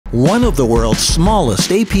One of the world's smallest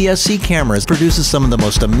APS-C cameras produces some of the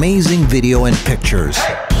most amazing video and pictures.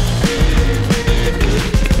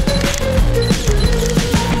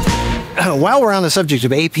 While we're on the subject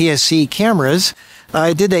of APS-C cameras,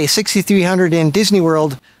 I did a 6300 in Disney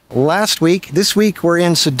World last week. This week we're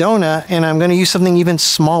in Sedona, and I'm going to use something even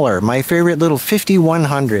smaller, my favorite little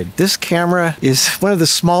 5100. This camera is one of the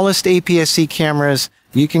smallest APS-C cameras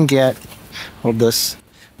you can get. Hold this.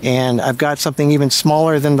 And I've got something even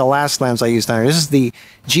smaller than the last lens I used on it. This is the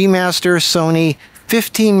G Master Sony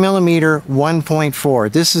 15mm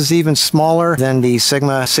 1.4. This is even smaller than the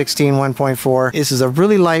Sigma 16 1.4. This is a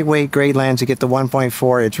really lightweight, great lens to get the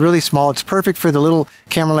 1.4. It's really small. It's perfect for the little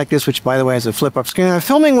camera like this, which by the way has a flip-up screen. I'm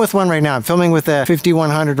filming with one right now. I'm filming with a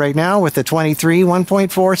 5100 right now with the 23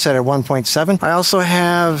 1.4 set at 1.7. I also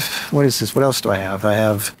have, what is this? What else do I have? I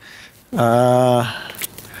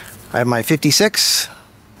have my 56.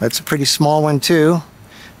 That's a pretty small one too.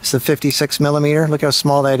 It's the 56mm. Look how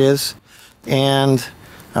small that is. And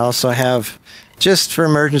I also have, just for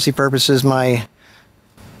emergency purposes, my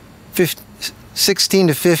 16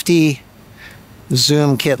 to 50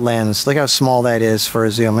 zoom kit lens. Look how small that is for a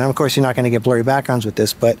zoom. And of course, you're not going to get blurry backgrounds with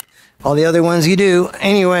this, but all the other ones you do.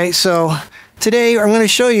 Anyway, so today I'm going to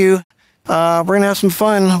show you, we're going to have some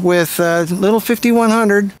fun with little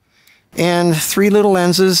 5100 and 3 little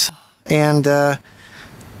lenses and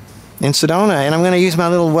in Sedona, and I'm going to use my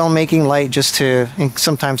little well-making light just to, and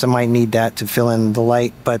sometimes I might need that to fill in the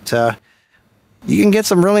light, but you can get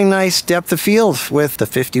some really nice depth of field with the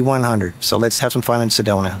 5100. So let's have some fun in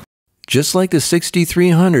Sedona. Just like the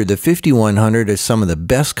 6300, the 5100 is some of the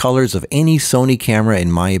best colors of any Sony camera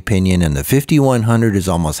in my opinion, and the 5100 is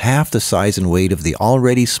almost half the size and weight of the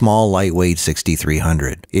already small lightweight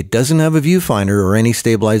 6300. It doesn't have a viewfinder or any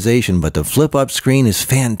stabilization, but the flip-up screen is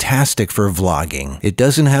fantastic for vlogging. It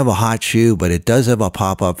doesn't have a hot shoe, but it does have a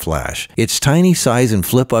pop-up flash. Its tiny size and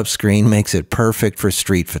flip-up screen makes it perfect for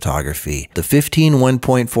street photography. The 15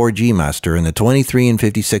 1.4 G Master and the 23 and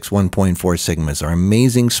 56 1.4 Sigmas are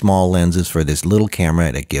amazing small lenses for this little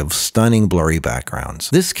camera that give stunning blurry backgrounds.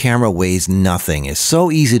 This camera weighs nothing, is so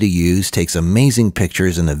easy to use, takes amazing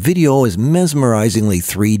pictures, and the video is mesmerizingly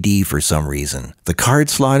 3D for some reason. The card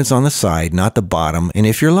slot is on the side, not the bottom, and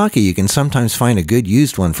if you're lucky you can sometimes find a good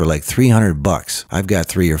used one for like 300 bucks. I've got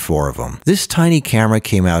 3 or 4 of them. This tiny camera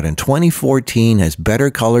came out in 2014, has better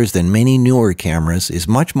colors than many newer cameras, is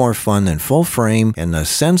much more fun than full frame, and the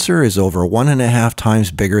sensor is over 1.5 times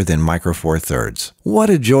bigger than Micro Four Thirds. What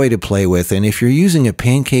a joy to play with, and if you're using a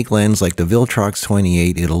pancake lens like the Viltrox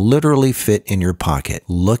 28, it'll literally fit in your pocket.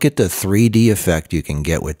 Look at the 3D effect you can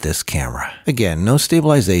get with this camera. Again, no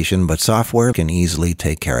stabilization, but software can easily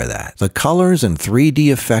take care of that. The colors and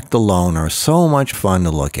 3D effect alone are so much fun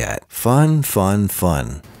to look at. Fun, fun,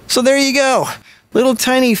 fun. So there you go. Little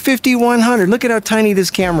tiny 5100. Look at how tiny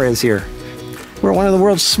this camera is here. We're one of the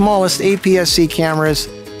world's smallest APS-C cameras,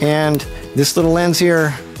 and this little lens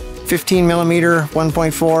here, 15mm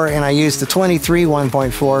 1.4, and I used the 23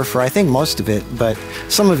 1.4 for I think most of it, but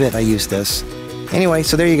some of it I used this. Anyway,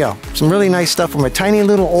 so there you go. Some really nice stuff from a tiny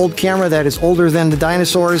little old camera that is older than the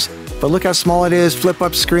dinosaurs, but look how small it is,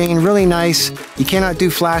 flip-up screen, really nice. You cannot do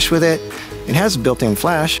flash with it. It has a built-in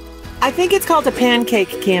flash. I think it's called a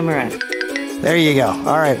pancake camera. There you go.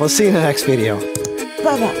 All right, we'll see you in the next video.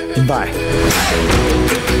 Bye-bye. Bye.